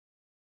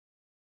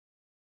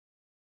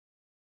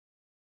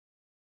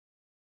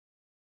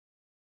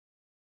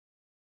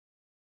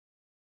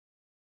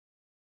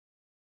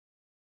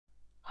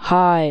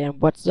Hi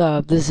and what's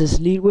up? This is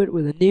Leadwood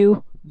with a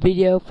new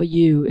video for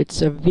you.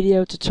 It's a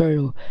video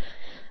tutorial.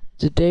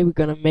 Today we're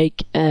gonna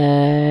make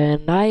a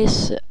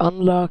nice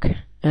unlock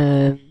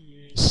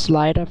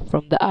slider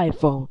from the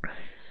iPhone.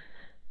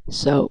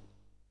 So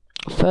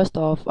first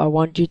off, I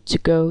want you to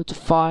go to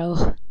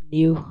File,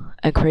 New,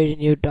 and create a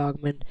new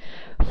document,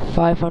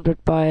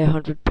 500 by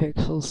 100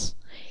 pixels.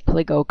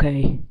 Click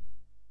OK.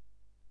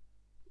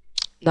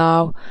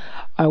 Now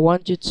I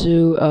want you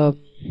to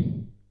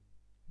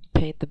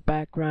paint the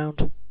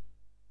background.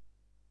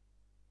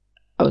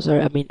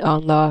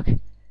 Unlock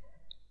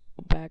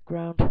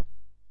background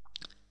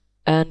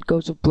and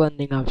go to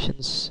blending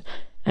options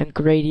and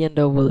gradient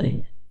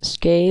overlay.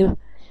 Scale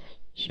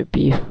should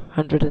be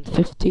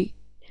 150.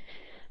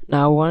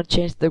 Now I want to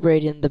change the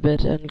gradient a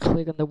bit and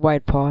click on the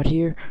white part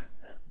here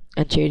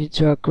and change it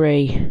to a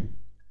gray,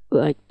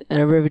 like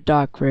a very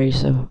dark gray.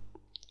 So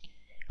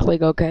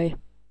click OK.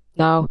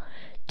 Now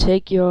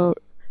take your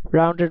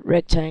rounded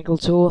rectangle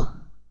tool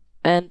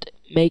and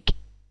make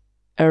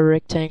a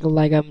rectangle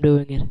like I'm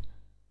doing it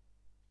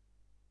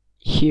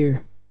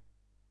here.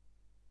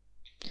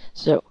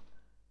 So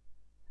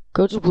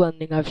go to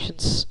blending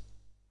options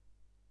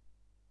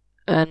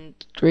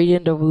and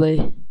gradient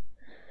overlay,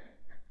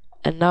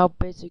 and now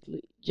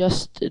basically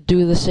just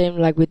do the same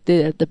like we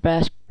did at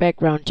the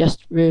background,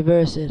 just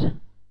reverse it,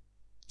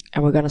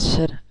 and we're gonna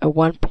set a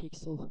 1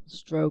 pixel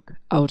stroke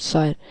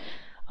outside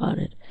on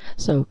it.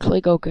 So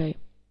click OK.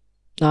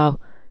 Now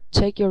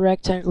take your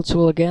rectangle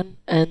tool again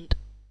and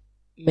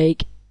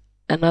make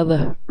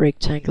another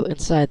rectangle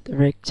inside the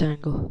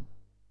rectangle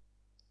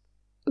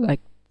like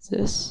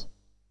this,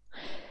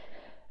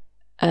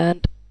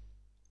 and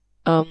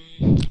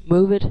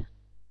move it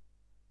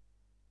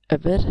a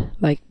bit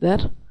like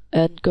that,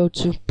 and go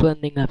to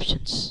blending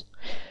options,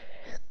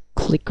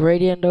 click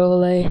gradient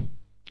overlay.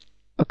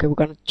 Okay, we're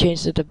gonna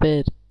change it a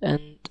bit,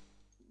 and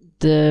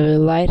the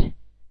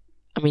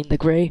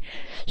gray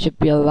should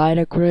be a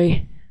lighter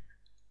gray,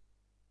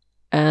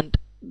 and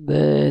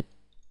the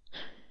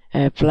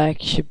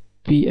black should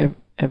be a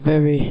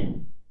very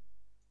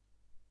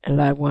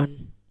light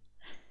one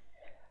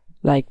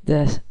like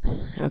this.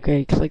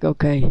 Okay, click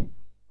OK.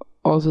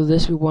 Also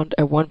this we want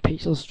a 1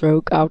 pixel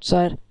stroke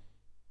outside.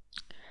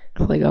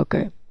 Click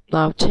OK.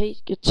 Now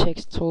take your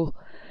text tool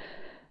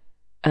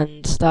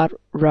and start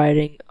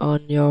writing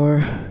on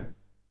your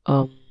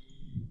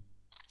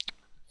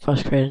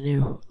first create a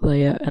new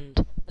layer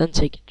and then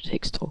take your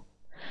text tool.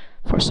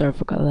 Sorry, I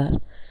forgot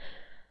that.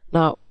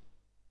 Now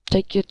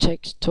take your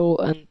text tool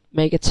and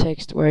make a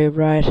text where you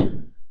write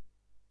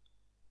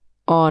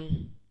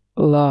on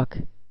lock.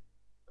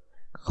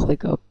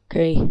 Click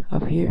OK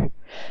up here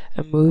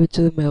and move it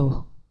to the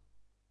middle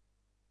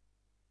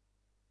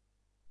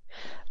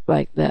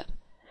like that,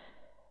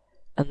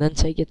 and then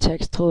take your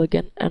text tool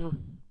again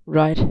and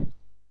write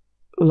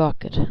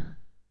lock it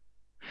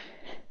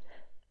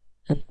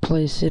and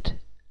place it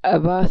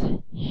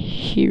about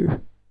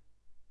here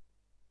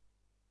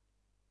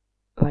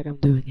like I'm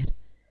doing it.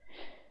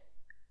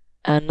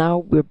 And now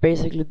we're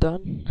basically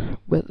done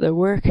with the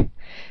work.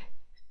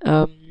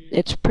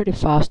 It's pretty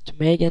fast to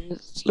make and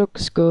it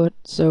looks good.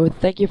 So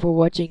thank you for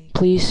watching.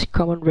 Please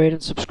comment, rate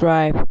and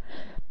subscribe.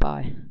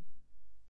 Bye.